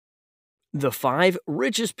The 5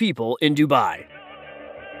 richest people in Dubai.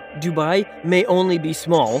 Dubai may only be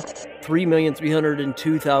small,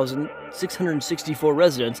 3,302,664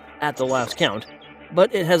 residents at the last count,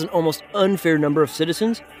 but it has an almost unfair number of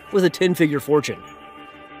citizens with a 10-figure fortune.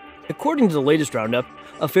 According to the latest roundup,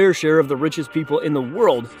 a fair share of the richest people in the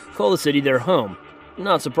world call the city their home.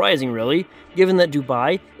 Not surprising, really, given that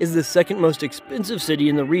Dubai is the second most expensive city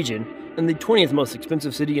in the region and the 20th most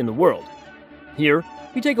expensive city in the world. Here,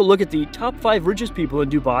 we take a look at the top 5 richest people in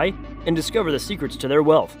Dubai and discover the secrets to their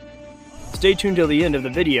wealth. Stay tuned till the end of the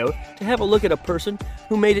video to have a look at a person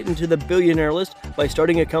who made it into the billionaire list by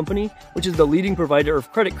starting a company which is the leading provider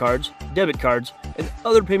of credit cards, debit cards, and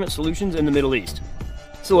other payment solutions in the Middle East.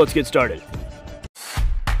 So let's get started.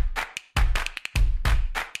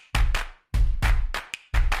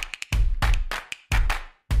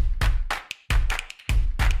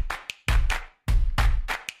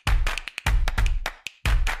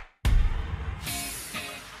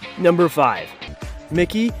 Number 5.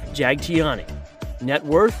 Mickey Jagtiani. Net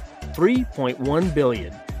worth $3.1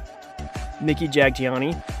 billion. Mickey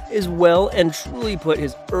Jagtiani is well and truly put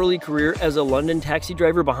his early career as a London taxi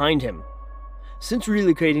driver behind him. Since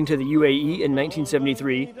relocating to the UAE in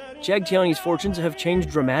 1973, Jagtiani's fortunes have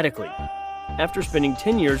changed dramatically. After spending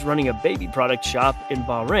 10 years running a baby product shop in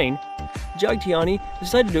Bahrain, Jagtiani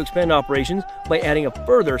decided to expand operations by adding a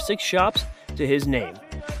further 6 shops to his name.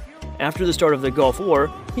 After the start of the Gulf War,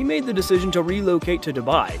 he made the decision to relocate to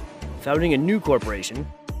Dubai, founding a new corporation,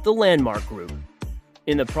 the Landmark Group.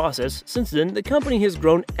 In the process, since then, the company has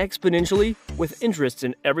grown exponentially with interests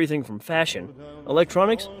in everything from fashion,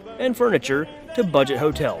 electronics, and furniture to budget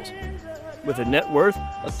hotels. With a net worth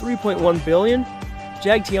of $3.1 billion,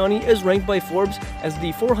 Jagtiani is ranked by Forbes as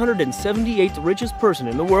the 478th richest person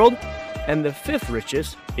in the world and the 5th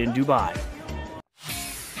richest in Dubai.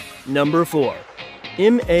 Number 4.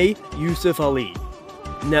 M.A. Yusuf Ali.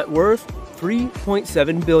 Net worth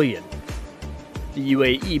 $3.7 billion. The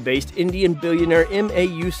UAE-based Indian billionaire M.A.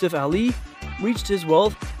 Yusuf Ali reached his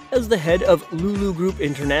wealth as the head of Lulu Group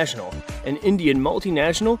International, an Indian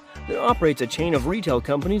multinational that operates a chain of retail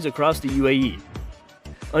companies across the UAE.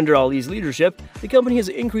 Under Ali's leadership, the company has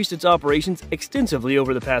increased its operations extensively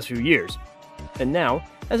over the past few years, and now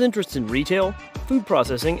has interests in retail, food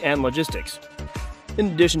processing, and logistics. In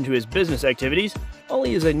addition to his business activities,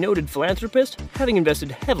 Ali is a noted philanthropist, having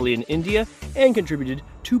invested heavily in India and contributed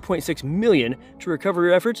 $2.6 million to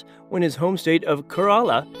recovery efforts when his home state of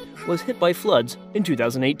Kerala was hit by floods in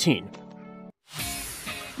 2018.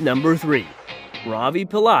 Number 3. Ravi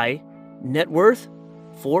Pillai. Net worth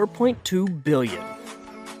 $4.2 billion.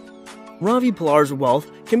 Ravi Pillai's wealth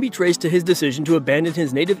can be traced to his decision to abandon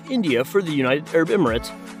his native India for the United Arab Emirates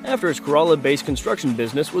after his Kerala-based construction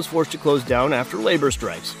business was forced to close down after labor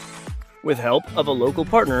strikes. With help of a local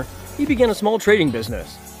partner, he began a small trading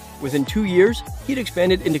business. Within 2 years, he'd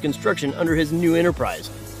expanded into construction under his new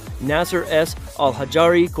enterprise, Nasser S.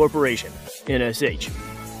 Al-Hajari Corporation, NSH,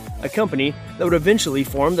 a company that would eventually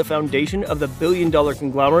form the foundation of the billion-dollar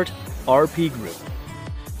conglomerate RP Group.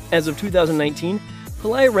 As of 2019,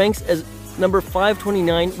 Pillai ranks as number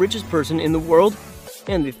 529 richest person in the world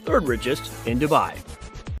and the 3rd richest in Dubai.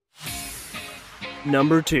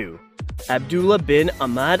 Number 2. Abdullah bin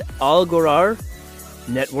Ahmad Al Ghurair.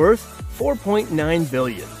 Net worth $4.9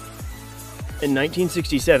 billion. In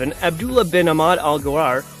 1967, Abdullah bin Ahmad Al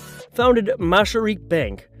Ghurair founded Mashariq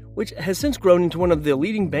Bank, which has since grown into one of the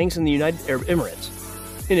leading banks in the United Arab Emirates.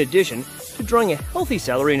 In addition to drawing a healthy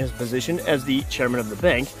salary in his position as the chairman of the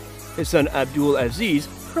bank, his son Abdul Aziz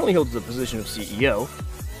currently holds the position of CEO.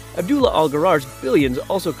 Abdullah Al Ghurair's billions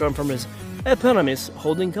also come from his eponymous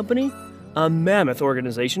holding company, a mammoth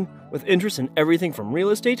organization with interests in everything from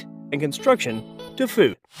real estate and construction to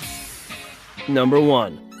food. Number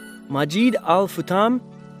 1. Majid Al Futam.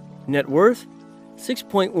 Net worth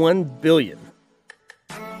 $6.1 billion.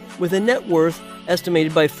 With a net worth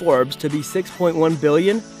estimated by Forbes to be $6.1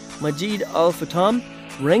 billion, Majid Al Futam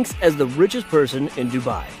ranks as the richest person in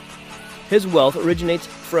Dubai. His wealth originates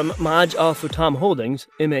from Maj Al Futam Holdings,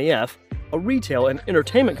 MAF, a retail and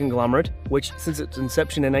entertainment conglomerate which, since its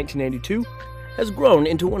inception in 1992, has grown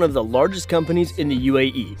into one of the largest companies in the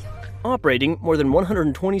UAE, operating more than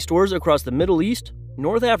 120 stores across the Middle East,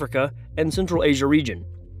 North Africa, and Central Asia region,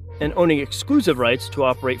 and owning exclusive rights to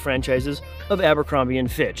operate franchises of Abercrombie &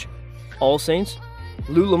 Fitch, All Saints,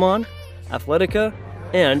 Lululemon, Athletica,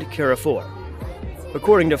 and Carrefour.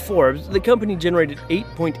 According to Forbes, the company generated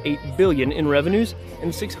 $8.8 billion in revenues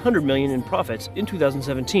and $600 million in profits in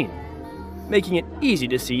 2017, making it easy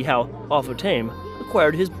to see how Al Futam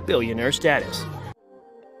acquired his billionaire status.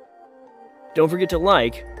 Don't forget to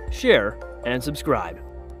like, share, and subscribe.